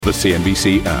The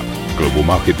CNBC app. Global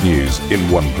market news in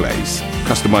one place.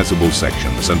 Customizable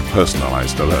sections and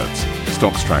personalized alerts.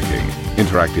 Stocks tracking,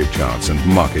 interactive charts and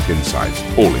market insights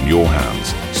all in your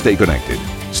hands. Stay connected.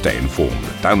 Stay informed.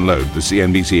 Download the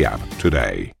CNBC app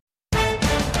today.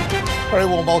 Very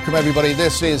warm welcome, everybody.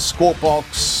 This is Squawk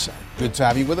Box. Good to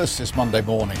have you with us this Monday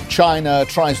morning. China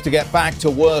tries to get back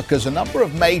to work as a number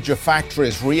of major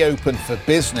factories reopen for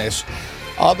business.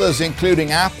 Others,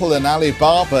 including Apple and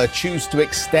Alibaba, choose to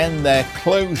extend their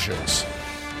closures.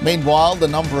 Meanwhile, the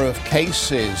number of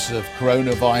cases of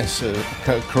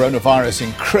coronavirus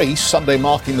increased, Sunday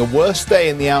marking the worst day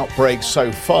in the outbreak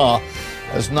so far,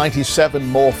 as 97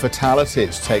 more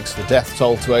fatalities takes the death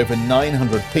toll to over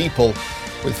 900 people,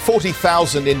 with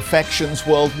 40,000 infections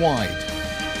worldwide.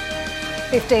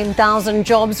 15,000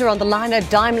 jobs are on the line at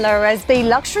Daimler as the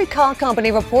luxury car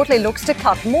company reportedly looks to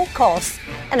cut more costs,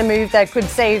 and a move that could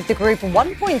save the group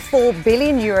 €1.4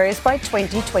 billion by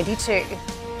 2022.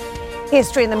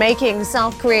 History in the making,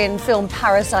 South Korean film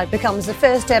Parasite becomes the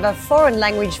first ever foreign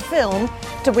language film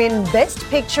to win Best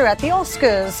Picture at the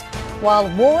Oscars, while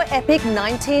war epic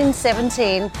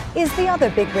 1917 is the other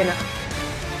big winner.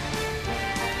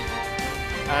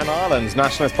 And Ireland's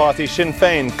Nationalist Party Sinn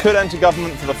Féin could enter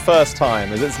government for the first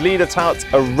time as its leader touts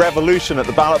a revolution at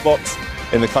the ballot box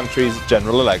in the country's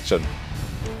general election.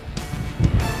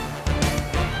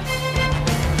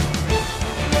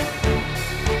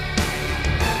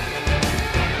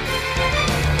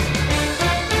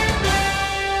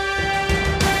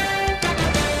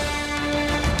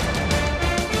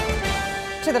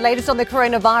 The latest on the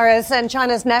coronavirus, and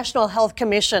China's National Health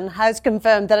Commission has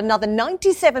confirmed that another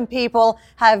 97 people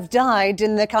have died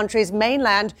in the country's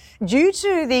mainland due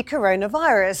to the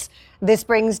coronavirus. This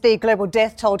brings the global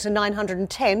death toll to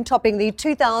 910, topping the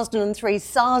 2003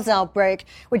 SARS outbreak,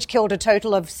 which killed a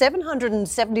total of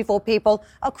 774 people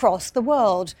across the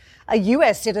world. A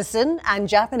US citizen and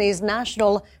Japanese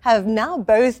national have now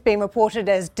both been reported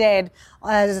as dead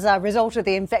as a result of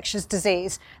the infectious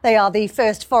disease. They are the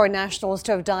first foreign nationals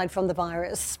to have died from the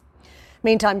virus.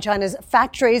 Meantime, China's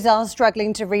factories are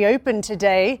struggling to reopen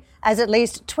today as at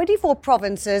least 24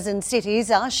 provinces and cities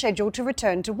are scheduled to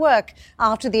return to work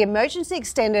after the emergency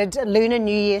extended Lunar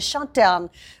New Year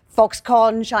shutdown.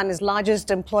 Foxconn, China's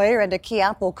largest employer and a key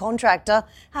Apple contractor,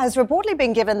 has reportedly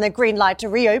been given the green light to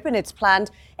reopen its plant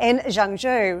in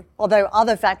Zhangzhou, although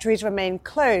other factories remain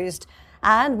closed.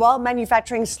 And while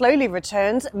manufacturing slowly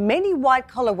returns, many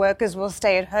white-collar workers will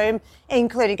stay at home,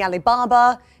 including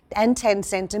Alibaba and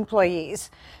Tencent employees.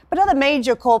 But other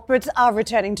major corporates are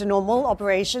returning to normal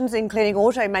operations, including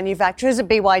auto manufacturers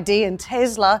BYD and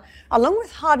Tesla, along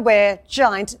with hardware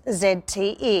giant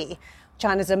ZTE.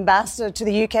 China's ambassador to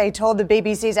the UK told the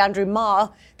BBC's Andrew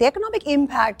Marr the economic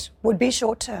impact would be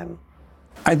short-term.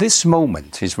 At this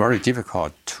moment, it's very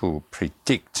difficult to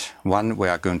predict when we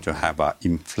are going to have an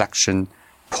inflection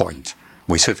point.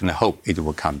 We certainly hope it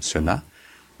will come sooner.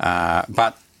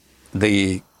 But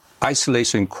the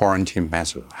isolation quarantine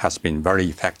method has been very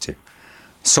effective.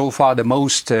 So far, the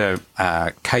most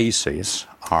cases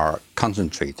are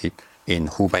concentrated in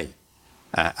Hubei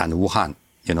and Wuhan.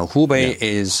 You know, Hubei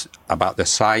is about the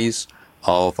size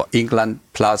of England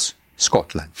plus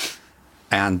Scotland,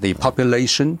 and the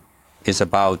population is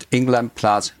about England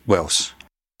plus Wales.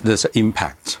 There's an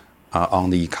impact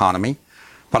on the economy,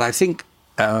 but I think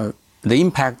the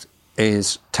impact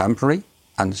is temporary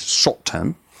and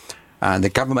short-term. The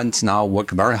government now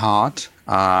work very hard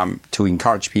to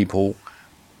encourage people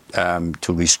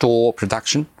to restore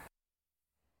production.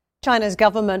 China's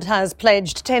government has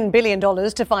pledged $10 billion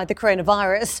to fight the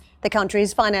coronavirus. The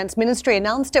country's finance ministry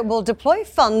announced it will deploy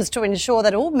funds to ensure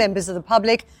that all members of the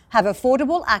public have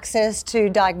affordable access to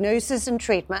diagnosis and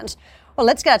treatment. Well,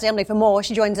 let's get out to Emily for more.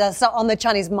 She joins us on the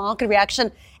Chinese market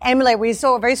reaction. Emily, we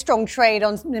saw a very strong trade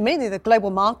on many of the global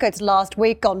markets last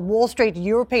week on Wall Street,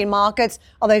 European markets,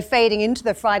 although fading into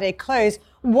the Friday close.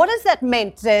 What has that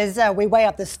meant as we weigh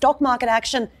up the stock market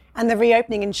action and the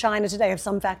reopening in China today of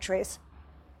some factories?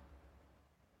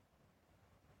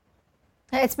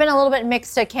 It's been a little bit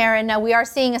mixed, Karen. We are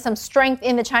seeing some strength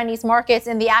in the Chinese markets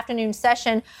in the afternoon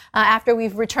session after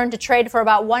we've returned to trade for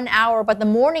about 1 hour. But the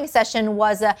morning session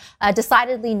was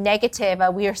decidedly negative.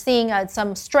 We are seeing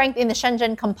some strength in the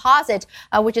Shenzhen Composite,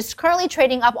 which is currently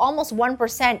trading up almost 1%,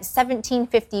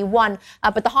 1751.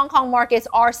 But the Hong Kong markets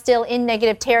are still in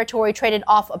negative territory, traded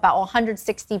off about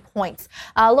 160 points.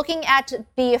 Looking at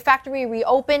the factory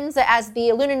reopens as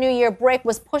the Lunar New Year break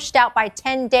was pushed out by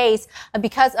 10 days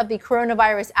because of the coronavirus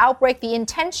outbreak. The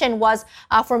intention was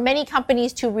for many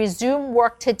companies to resume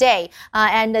work today,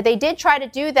 and they did try to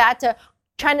do that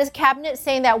China's cabinet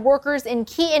saying that workers in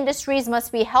key industries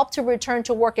must be helped to return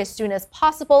to work as soon as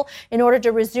possible in order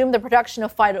to resume the production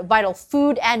of vital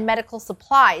food and medical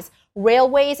supplies.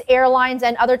 Railways, airlines,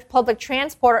 and other public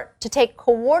transport to take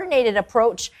coordinated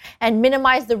approach and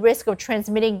minimize the risk of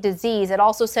transmitting disease. It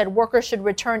also said workers should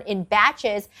return in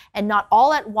batches and not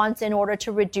all at once in order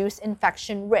to reduce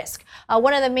infection risk.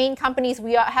 One of the main companies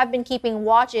we have been keeping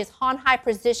watch is Hanhai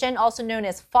Precision, also known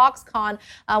as Foxconn,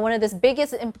 one of the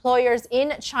biggest employers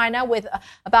in China with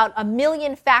about 1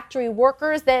 million factory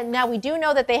workers. Now, we do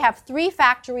know that they have 3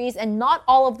 factories and not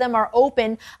all of them are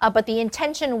open, but the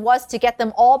intention was to get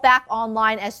them all back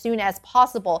online as soon as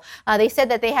possible. They said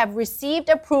that they have received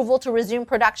approval to resume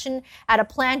production at a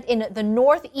plant in the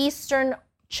northeastern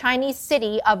Chinese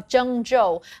city of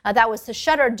Zhengzhou that was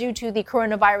shuttered due to the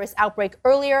coronavirus outbreak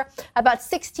earlier. About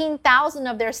 16,000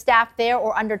 of their staff there,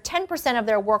 or under 10% of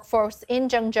their workforce in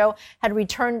Zhengzhou, had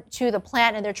returned to the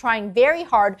plant, and they're trying very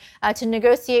hard to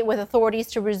negotiate with authorities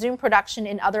to resume production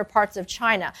in other parts of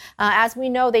China. As we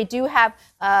know, they do have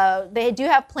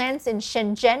plants in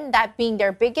Shenzhen, that being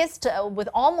their biggest, with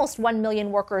almost 1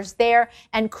 million workers there,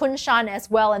 and Kunshan as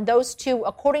well. And those two,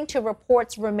 according to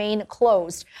reports, remain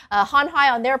closed. Hanhai,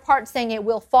 on their part, saying it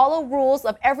will follow rules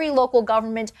of every local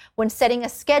government when setting a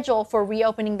schedule for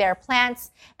reopening their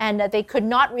plants, and they could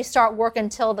not restart work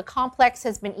until the complex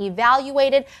has been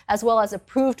evaluated as well as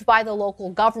approved by the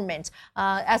local government.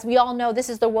 As we all know, this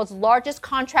is the world's largest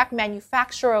contract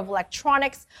manufacturer of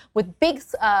electronics, with big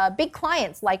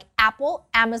clients like Apple,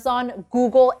 Amazon,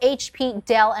 Google, HP,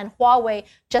 Dell, and Huawei,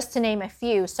 just to name a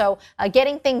few. So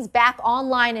getting things back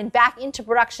online and back into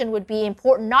production would be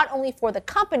important not only for the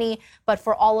company, but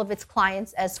for all of its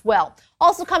clients as well.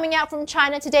 Also coming out from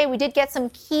China today, we did get some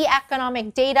key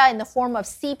economic data in the form of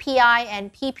CPI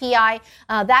and PPI,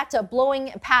 that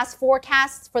blowing past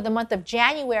forecasts for the month of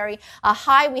January, a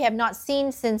high we have not seen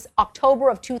since October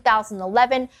of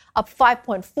 2011, up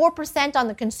 5.4% on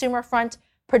the consumer front.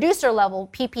 Producer level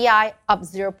PPI up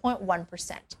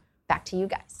 0.1%. Back to you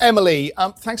guys. Emily,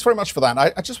 thanks very much for that.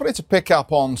 I just wanted to pick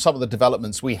up on some of the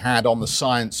developments we had on the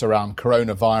science around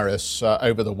coronavirus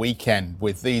over the weekend,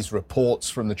 with these reports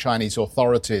from the Chinese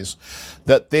authorities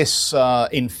that this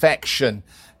infection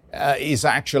is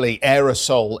actually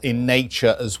aerosol in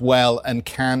nature as well and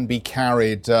can be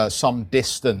carried some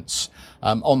distance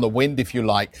on the wind, if you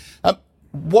like.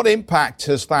 What impact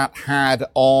has that had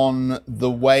on the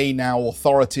way now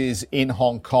authorities in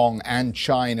Hong Kong and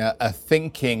China are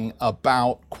thinking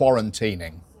about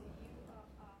quarantining?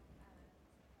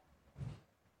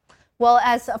 Well,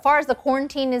 as far as the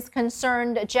quarantine is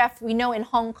concerned, Jeff, we know in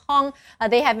Hong Kong,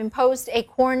 they have imposed a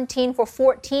quarantine for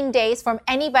 14 days from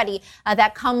anybody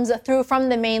that comes through from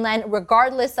the mainland,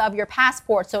 regardless of your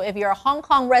passport. So if you're a Hong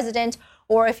Kong resident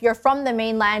or if you're from the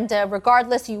mainland,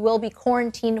 regardless, you will be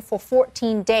quarantined for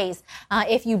 14 days.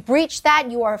 If you breach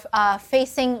that, you are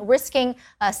risking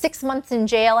 6 months in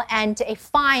jail and a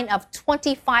fine of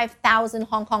 25,000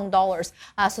 Hong Kong dollars.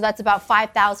 So that's about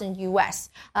 5,000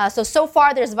 US. So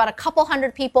far, there's about a couple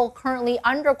hundred people currently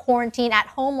under quarantine at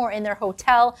home or in their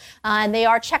hotel, and they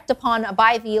are checked upon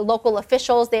by the local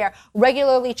officials. They are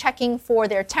regularly checking for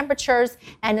their temperatures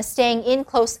and staying in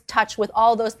close touch with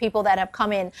all those people that have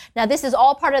come in. Now, this is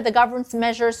all part of the government's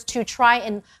measures to try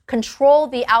and control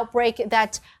the outbreak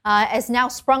that has now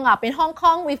sprung up. In Hong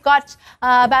Kong, we've got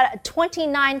about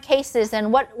 29 cases,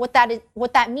 and what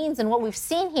that means and what we've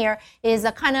seen here is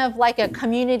a kind of like a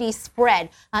community spread.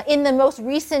 In the most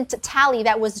recent tally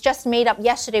that was just made up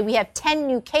yesterday, we have 10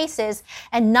 new cases,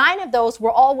 and 9 of those were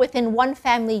all within one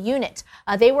family unit.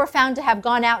 They were found to have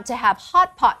gone out to have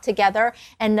hot pot together,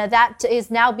 and that is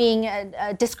now being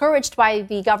discouraged by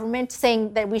the government,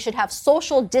 saying that we should have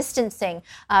social distancing,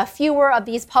 fewer of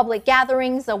these public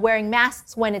gatherings, wearing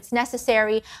masks when it's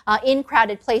necessary in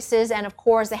crowded places, and of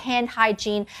course hand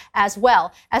hygiene as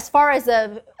well. As far as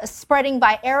spreading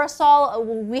by aerosol,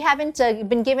 we haven't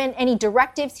been given any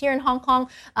directives here in Hong Kong,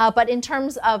 but in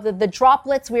terms of the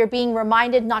droplets, we are being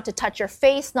reminded not to touch your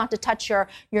face, not to touch your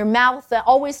mouth,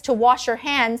 always to wash your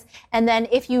hands, and then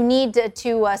if you need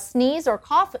to sneeze or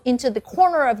cough, into the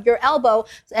corner of your elbow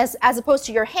as opposed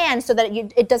to your hand, so that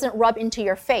it doesn't rub into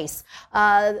your face.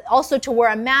 Also to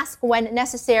wear a mask when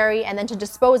necessary, and then to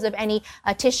dispose of any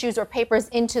tissues or papers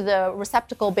into the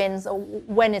receptacle bins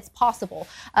when it's possible.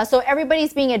 So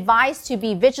everybody's being advised to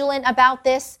be vigilant about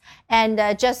this,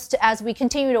 and just as we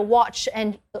continue to watch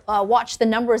the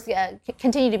numbers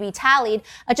continue to be tallied,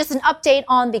 just an update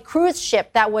on the cruise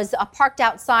ship that was parked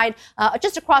outside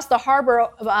just across the harbor,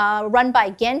 run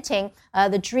by Genting,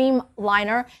 the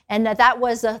Dreamliner, and that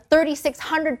was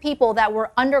 3,600 people that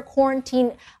were under quarantine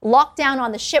quarantine lockdown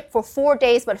on the ship for 4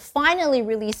 days, but finally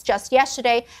released just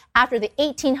yesterday after the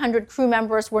 1,800 crew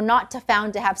members were not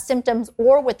found to have symptoms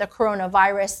or with the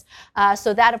coronavirus.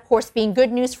 So that, of course, being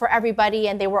good news for everybody,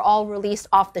 and they were all released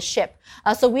off the ship.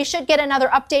 So we should get another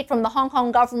update from the Hong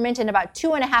Kong government in about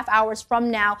 2.5 hours from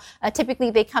now.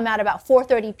 Typically, they come out about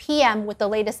 4:30 p.m. with the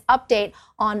latest update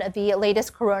on the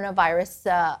latest coronavirus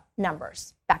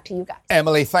numbers. Back to you guys.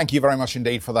 Emily, thank you very much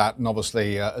indeed for that. And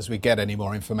obviously, as we get any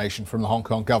more information from the Hong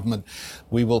Kong government,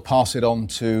 we will pass it on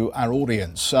to our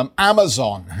audience.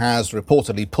 Amazon has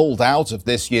reportedly pulled out of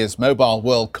this year's Mobile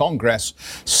World Congress,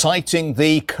 citing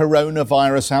the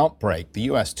coronavirus outbreak. The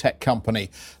US tech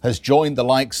company has joined the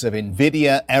likes of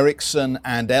Nvidia, Ericsson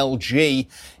and LG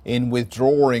in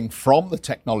withdrawing from the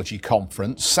technology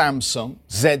conference. Samsung,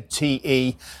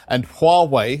 ZTE and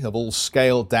Huawei have all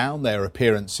scaled down their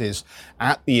appearances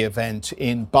at the event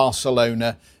in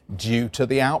Barcelona due to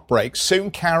the outbreak.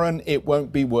 Soon, Karen, it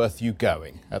won't be worth you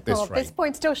going at this rate. At this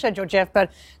point, still scheduled, Jeff,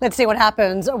 but let's see what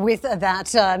happens with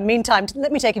that. Meantime,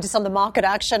 let me take you to some of the market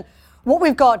action. What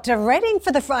we've got ready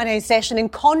for the Friday session, in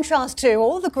contrast to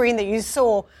all the green that you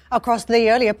saw across the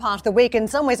earlier part of the week, in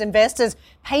some ways investors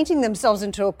painting themselves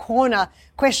into a corner,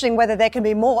 questioning whether there can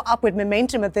be more upward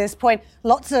momentum at this point.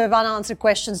 Lots of unanswered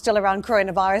questions still around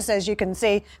coronavirus, as you can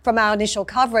see from our initial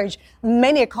coverage.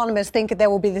 Many economists think that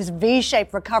there will be this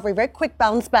V-shaped recovery, very quick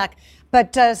bounce back.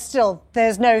 But still,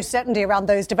 there's no certainty around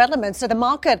those developments. So the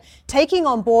market taking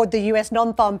on board the US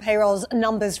non-farm payrolls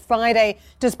numbers Friday,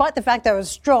 despite the fact they were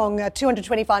strong,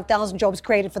 225,000 jobs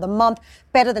created for the month,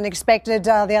 better than expected.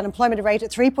 The unemployment rate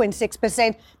at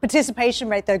 3.6%. Participation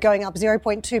rate, though, going up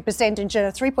 0.2% in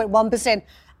June, 3.1%.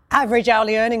 Average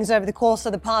hourly earnings over the course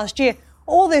of the past year.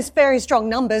 All this very strong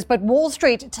numbers, but Wall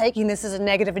Street taking this as a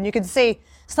negative. And you can see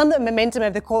some of the momentum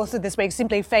over the course of this week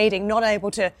simply fading, not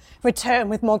able to return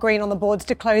with more green on the boards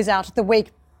to close out the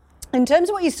week. In terms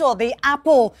of what you saw, the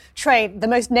Apple trade, the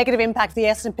most negative impact, the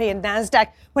S&P and NASDAQ,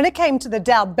 when it came to the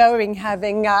Dow, Boeing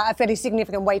having a fairly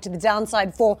significant weight to the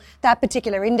downside for that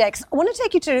particular index. I want to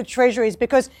take you to the treasuries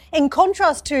because in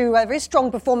contrast to a very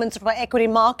strong performance of our equity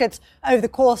markets over the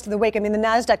course of the week, I mean, the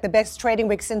NASDAQ, the best trading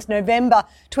week since November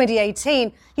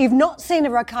 2018, you've not seen a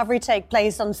recovery take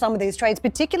place on some of these trades,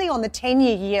 particularly on the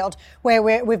 10-year yield, where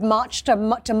we've marched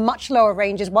to much lower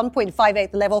ranges,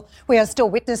 1.58 the level. We are still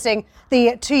witnessing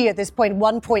the 2-year this point,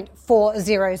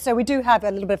 1.40. So we do have a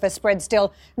little bit of a spread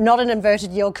still, not an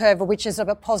inverted yield curve, which is a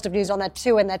bit positive news on that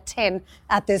 2 and that 10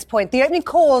 at this point. The opening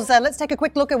calls, let's take a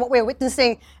quick look at what we're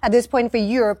witnessing at this point for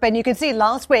Europe. And you can see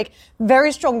last week,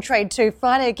 very strong trade too.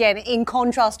 Friday again, in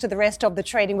contrast to the rest of the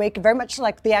trading week, very much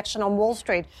like the action on Wall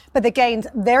Street. But the gains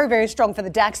very, very strong for the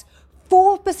DAX.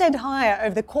 4% higher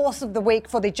over the course of the week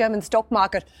for the German stock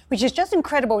market, which is just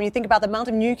incredible when you think about the amount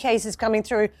of new cases coming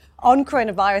through on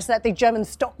coronavirus that the German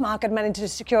stock market managed to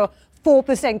secure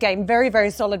 4% gain. Very, very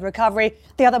solid recovery.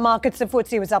 The other markets, the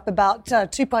FTSE was up about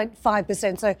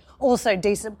 2.5%. So also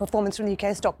decent performance from the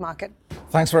UK stock market.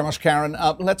 Thanks very much, Karen.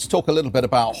 Let's talk a little bit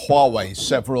about Huawei.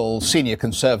 Several senior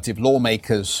Conservative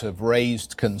lawmakers have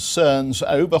raised concerns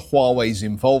over Huawei's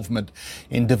involvement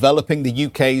in developing the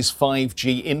UK's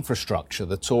 5G infrastructure.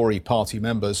 The Tory party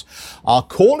members are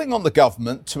calling on the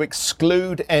government to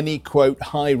exclude any, quote,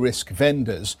 high-risk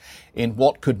vendors in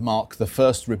what could mark the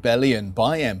first rebellion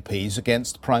by MPs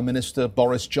against Prime Minister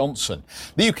Boris Johnson.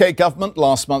 The UK government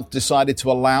last month decided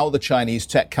to allow the Chinese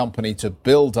tech company to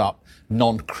build up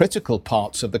non-critical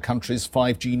parts of the country's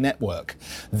 5G network.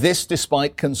 This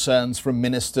despite concerns from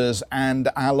ministers and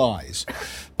allies.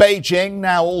 Beijing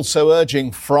now also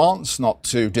urging France not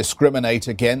to discriminate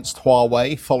against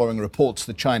Huawei following reports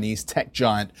the Chinese tech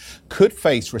giant could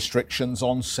face restrictions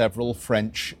on several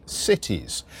French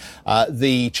cities.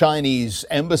 The Chinese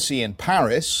embassy in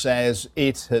Paris says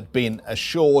it had been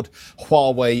assured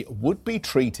Huawei would be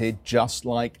treated just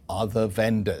like other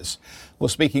vendors. Well,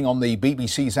 speaking on the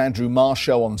BBC's Andrew Marr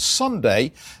show on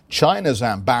Sunday, China's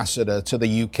ambassador to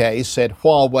the UK said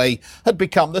Huawei had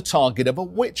become the target of a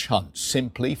witch hunt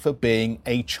simply for being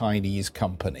a Chinese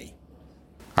company.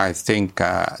 I think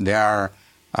what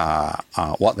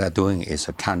they're doing is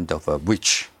a kind of a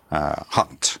witch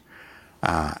hunt.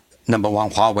 Number one,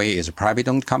 Huawei is a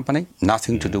private-owned company,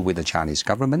 nothing to do with the Chinese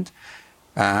government.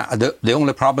 The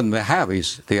only problem we have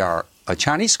is they are a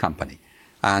Chinese company.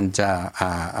 And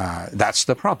that's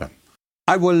the problem.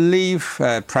 I will leave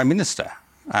Prime Minister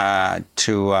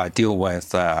to deal with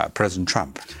President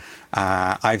Trump.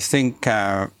 I think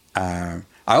I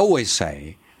always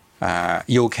say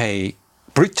UK,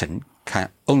 Britain can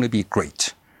only be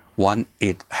great when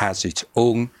it has its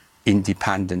own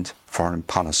independent foreign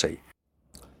policy.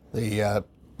 The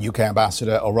UK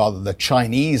ambassador, or rather the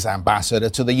Chinese ambassador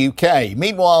to the UK.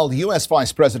 Meanwhile, the US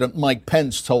Vice President Mike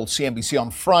Pence told CNBC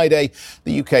on Friday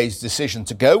the UK's decision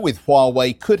to go with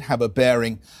Huawei could have a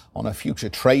bearing on a future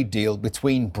trade deal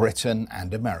between Britain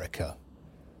and America.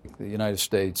 The United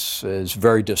States is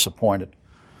very disappointed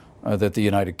that the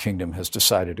United Kingdom has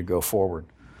decided to go forward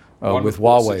with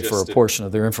Huawei for a portion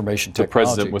of their information technology. The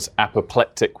president was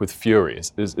apoplectic with fury.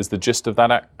 Is the gist of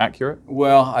that accurate?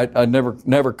 Well, I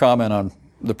never comment on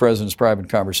the president's private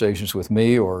conversations with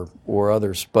me or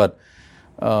others, but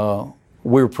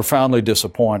we were profoundly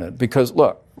disappointed because,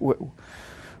 look,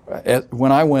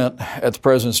 when I went at the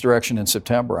president's direction in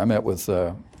September, I met with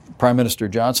Prime Minister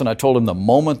Johnson. I told him the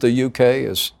moment the UK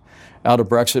is out of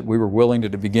Brexit, we were willing to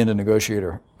begin to negotiate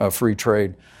a free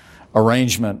trade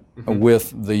arrangement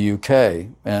with the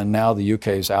UK. And now the UK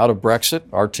is out of Brexit.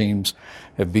 Our teams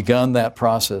have begun that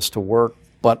process to work,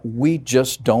 but we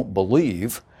just don't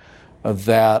believe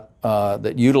that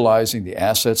utilizing the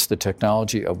assets, the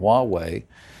technology of Huawei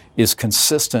is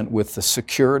consistent with the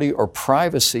security or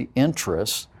privacy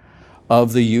interests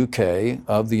of the UK,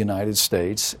 of the United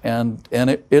States, and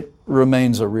it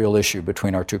remains a real issue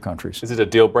between our two countries. Is it a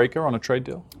deal breaker on a trade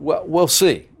deal? Well, we'll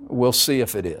see. We'll see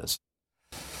if it is.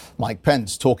 Mike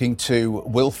Pence talking to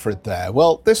Wilfred there.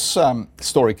 Well, this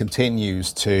story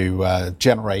continues to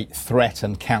generate threat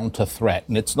and counter-threat.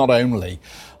 And it's not only,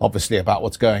 obviously, about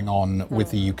what's going on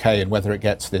with the UK and whether it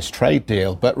gets this trade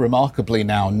deal, but remarkably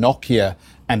now Nokia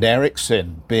and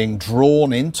Ericsson being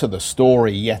drawn into the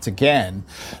story yet again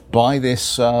by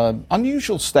this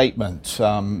unusual statement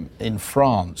in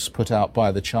France put out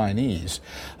by the Chinese,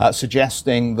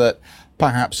 suggesting that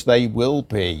perhaps they will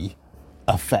be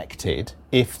affected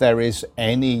if there is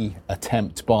any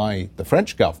attempt by the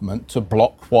French government to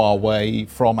block Huawei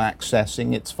from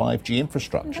accessing its 5G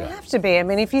infrastructure. It have to be. I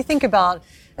mean, if you think about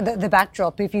the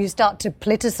backdrop, if you start to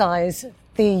politicize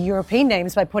the European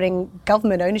names by putting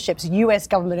government ownerships, US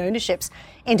government ownerships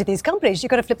into these companies, you've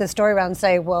got to flip the story around and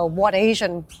say, well, what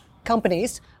Asian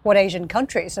companies, what Asian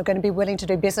countries are going to be willing to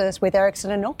do business with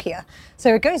Ericsson and Nokia?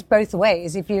 So it goes both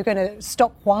ways. If you're going to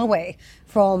stop Huawei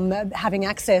from having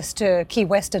access to key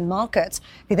Western markets,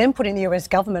 if you then put in the US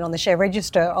government on the share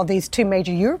register of these two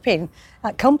major European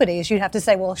companies, you'd have to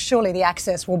say, well, surely the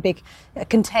access will be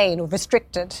contained or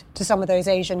restricted to some of those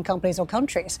Asian companies or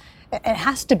countries. It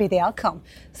has to be the outcome.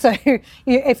 So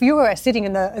if you were sitting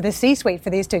in the C-suite for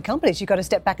these two companies, you've got to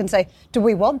step back and say, do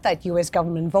we want that US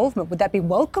government involvement? Would that be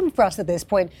welcome for us at this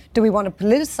point? Do we want to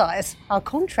politicize our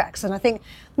contracts? And I think,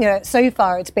 so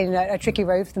far it's been a tricky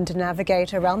road for them to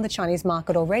navigate around the Chinese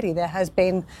market already. There has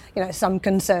been, some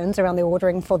concerns around the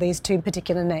ordering for these two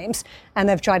particular names, and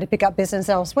they've tried to pick up business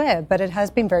elsewhere, but it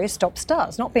has been very stop-start.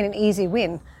 It's not been an easy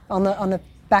win on the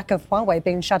back of Huawei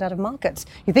being shut out of markets.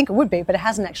 You think it would be, but it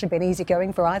hasn't actually been easy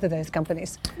going for either of those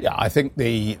companies. Yeah, I think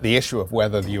the issue of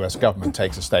whether the US government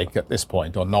takes a stake at this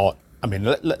point or not, I mean,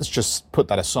 let's just put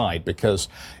that aside, because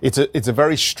it's a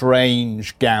very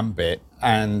strange gambit,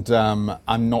 and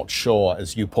I'm not sure,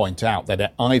 as you point out,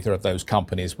 that either of those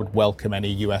companies would welcome any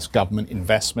US government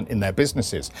investment in their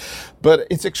businesses. But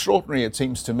it's extraordinary, it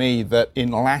seems to me, that in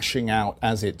lashing out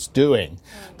as it's doing,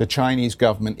 the Chinese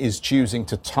government is choosing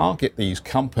to target these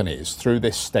companies through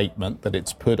this statement that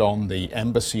it's put on the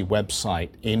embassy website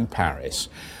in Paris.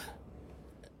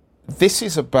 This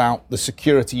is about the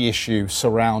security issue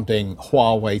surrounding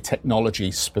Huawei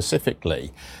technology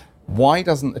specifically. Why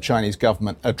doesn't the Chinese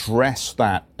government address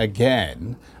that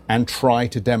again and try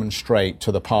to demonstrate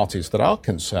to the parties that are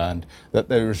concerned that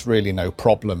there is really no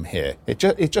problem here? It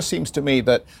just seems to me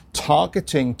that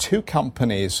targeting two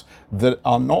companies that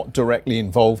are not directly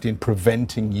involved in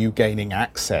preventing you gaining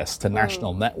access to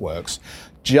national networks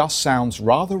just sounds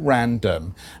rather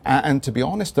random and, to be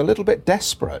honest, a little bit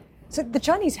desperate. So the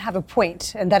Chinese have a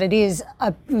point, and that it is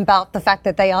about the fact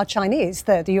that they are Chinese,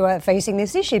 that you are facing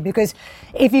this issue. Because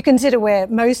if you consider where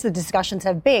most of the discussions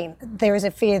have been, there is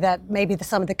a fear that maybe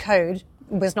some of the code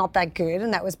was not that good,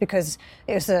 and that was because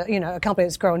it was a company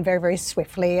that's grown very, very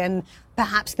swiftly, and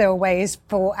perhaps there were ways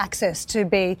for access to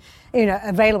be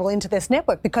available into this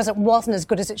network because it wasn't as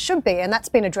good as it should be, and that's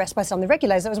been addressed by some of the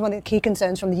regulators. That was one of the key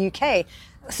concerns from the UK.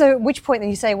 So at which point then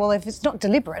you say, well, if it's not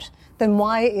deliberate, then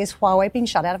why is Huawei being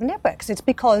shut out of networks? It's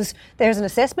because there's an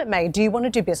assessment made. Do you want to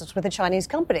do business with a Chinese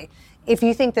company? If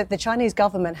you think that the Chinese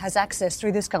government has access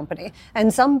through this company,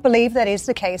 and some believe that is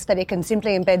the case, that it can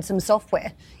simply embed some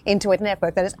software into a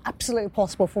network, that is absolutely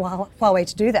possible for Huawei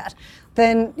to do that,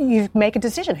 then you make a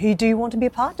decision. Who do you want to be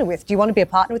a partner with? Do you want to be a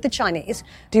partner with the Chinese?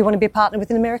 Do you want to be a partner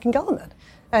with an American government?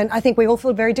 And I think we all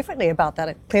feel very differently about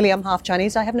that. Clearly, I'm half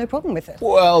Chinese. I have no problem with it.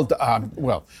 Well,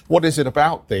 what is it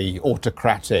about the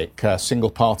autocratic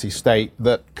single-party state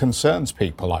that concerns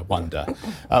people, I wonder?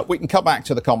 We can come back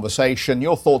to the conversation.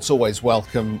 Your thoughts always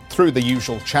welcome through the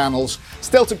usual channels.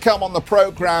 Still to come on the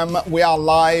programme, we are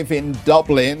live in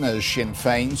Dublin as Sinn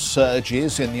Féin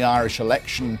surges in the Irish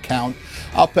election count,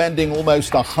 upending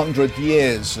almost 100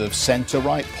 years of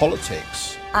centre-right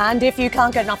politics. And if you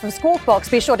can't get enough of Squawk Box,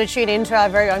 be sure to tune in to our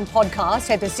very own podcast.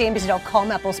 Head to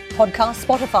cnbc.com, Apple Podcasts,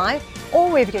 Spotify,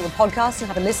 or wherever you get your podcasts and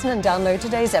have a listen and download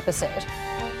today's episode.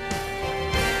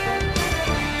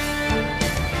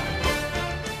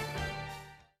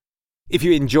 If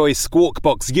you enjoy Squawk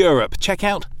Box Europe, check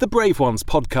out the Brave Ones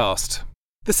podcast.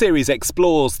 The series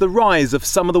explores the rise of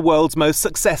some of the world's most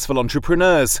successful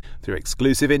entrepreneurs. Through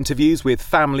exclusive interviews with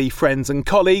family, friends and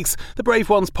colleagues, the Brave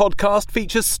Ones podcast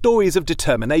features stories of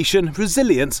determination,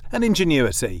 resilience and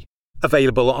ingenuity.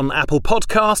 Available on Apple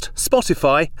Podcast,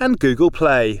 Spotify and Google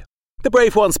Play. The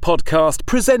Brave Ones podcast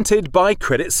presented by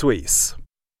Credit Suisse.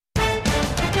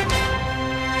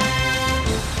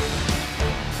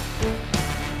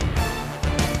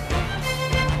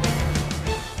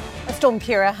 Storm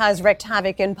Kira has wreaked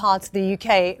havoc in parts of the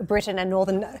UK. Britain and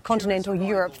northern continental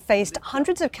Europe faced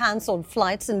hundreds of cancelled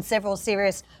flights and several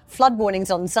serious flood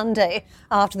warnings on Sunday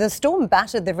after the storm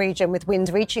battered the region with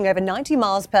winds reaching over 90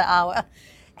 miles per hour.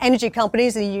 Energy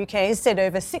companies in the UK said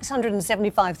over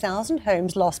 675,000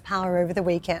 homes lost power over the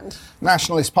weekend.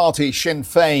 Nationalist Party Sinn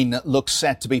Féin looks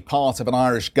set to be part of an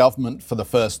Irish government for the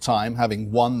first time,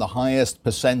 having won the highest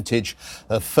percentage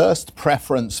of first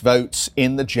preference votes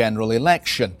in the general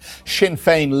election. Sinn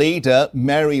Féin leader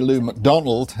Mary Lou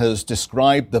McDonald has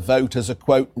described the vote as a,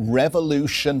 quote,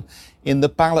 revolution in the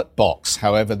ballot box.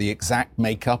 However, the exact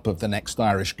makeup of the next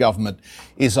Irish government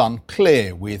is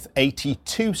unclear, with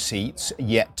 82 seats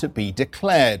yet to be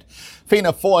declared.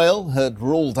 Fianna Fáil had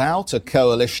ruled out a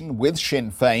coalition with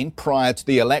Sinn Féin prior to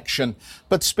the election,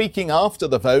 but speaking after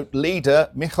the vote,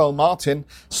 leader Micheál Martin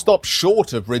stopped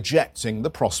short of rejecting the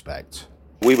prospect.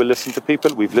 We will listen to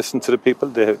people. We've listened to the people.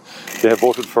 They have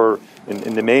voted for,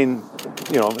 in the main,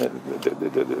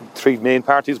 the three main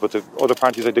parties, but the other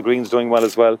parties like the Greens doing well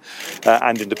as well,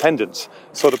 and independents.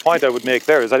 So the point I would make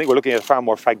there is I think we're looking at a far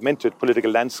more fragmented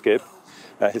political landscape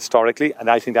historically, and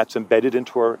I think that's embedded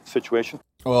into our situation.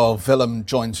 Well, Willem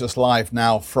joins us live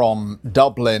now from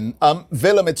Dublin.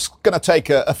 Willem, it's going to take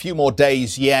a few more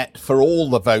days yet for all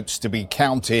the votes to be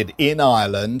counted in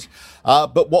Ireland.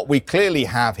 But what we clearly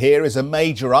have here is a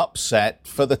major upset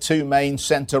for the two main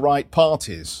centre-right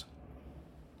parties.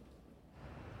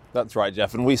 That's right,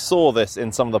 Jeff. And we saw this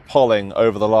in some of the polling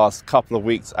over the last couple of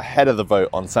weeks ahead of the vote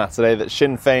on Saturday, that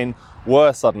Sinn Féin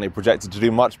were suddenly projected to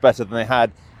do much better than they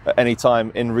had at any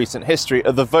time in recent history.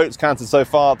 Of the votes counted so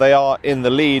far, they are in the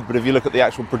lead, but if you look at the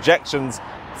actual projections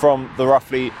from the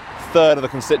roughly third of the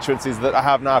constituencies that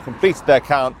have now completed their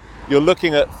count, you're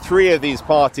looking at three of these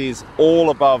parties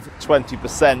all above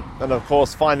 20%, and of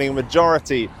course finding a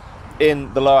majority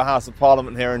in the lower house of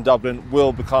Parliament here in Dublin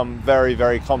will become very,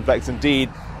 very complex indeed.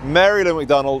 Mary Lou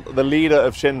McDonald, the leader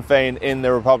of Sinn Féin in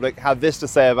the Republic, had this to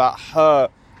say about her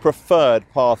preferred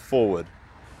path forward.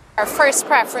 Our first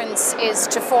preference is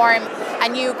to form a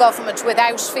new government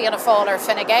without Fianna Fáil or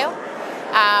Fine Gael.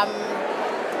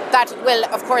 That will,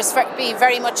 of course, be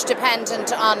very much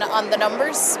dependent on the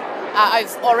numbers.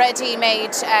 I've already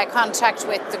made contact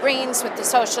with the Greens, with the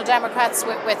Social Democrats,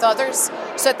 with others.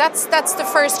 So that's the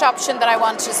first option that I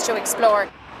want us to explore.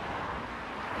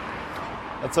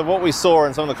 And so what we saw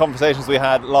in some of the conversations we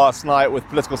had last night with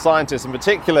political scientists in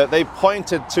particular, they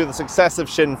pointed to the success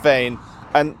of Sinn Féin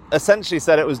and essentially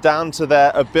said it was down to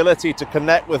their ability to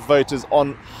connect with voters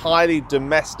on highly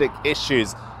domestic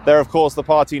issues. They're, of course, the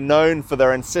party known for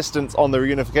their insistence on the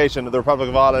reunification of the Republic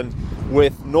of Ireland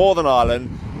with Northern Ireland,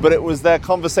 but it was their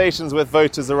conversations with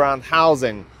voters around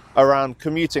housing, around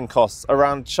commuting costs,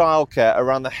 around childcare,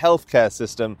 around the healthcare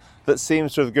system that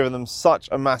seems to have given them such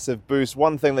a massive boost.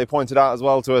 One thing they pointed out as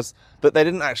well to us, that they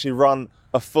didn't actually run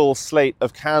a full slate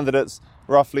of candidates,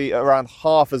 roughly around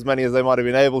half as many as they might have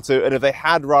been able to. And if they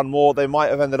had run more, they might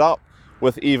have ended up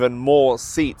with even more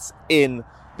seats in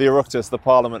the Oireachtas, the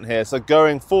Parliament here. So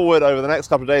going forward over the next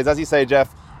couple of days, as you say,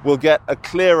 Jeff, we'll get a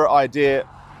clearer idea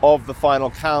of the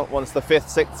final count once the 5th,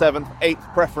 6th, 7th,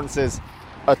 8th preferences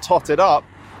are totted up.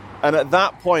 And at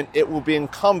that point, it will be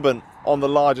incumbent on the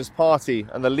largest party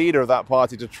and the leader of that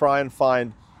party to try and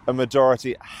find a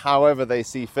majority however they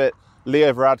see fit.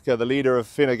 Leo Varadkar, the leader of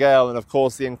Fine Gael, and of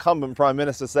course the incumbent Prime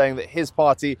Minister, saying that his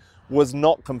party was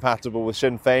not compatible with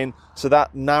Sinn Féin, so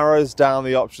that narrows down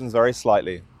the options very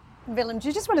slightly. Willem, do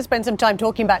you just want to spend some time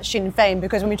talking about Sinn Féin?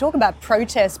 Because when we talk about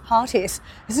protest parties,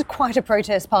 this is quite a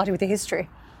protest party with a history.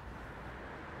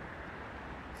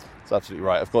 That's absolutely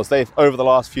right. Of course, they've, over the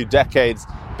last few decades,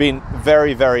 been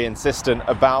very, very insistent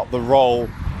about the role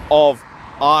of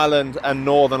Ireland and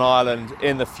Northern Ireland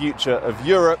in the future of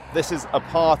Europe. This is a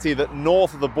party that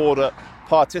north of the border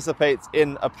participates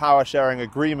in a power-sharing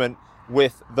agreement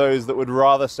with those that would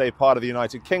rather stay part of the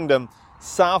United Kingdom.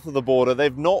 South of the border,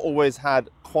 they've not always had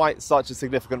quite such a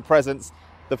significant presence.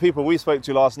 The people we spoke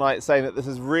to last night saying that this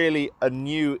is really a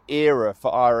new era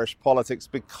for Irish politics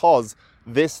because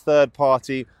this third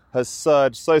party has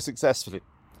surged so successfully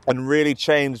and really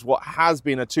changed what has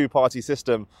been a two-party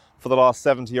system for the last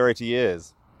 70 or 80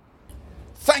 years.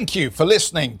 Thank you for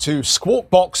listening to Squawk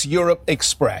Box Europe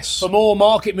Express. For more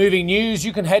market-moving news,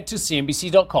 you can head to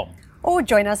cnbc.com. Or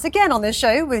join us again on the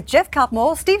show with Jeff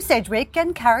Cutmore, Steve Sedgwick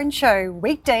and Karen Cho,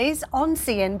 weekdays on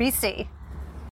CNBC.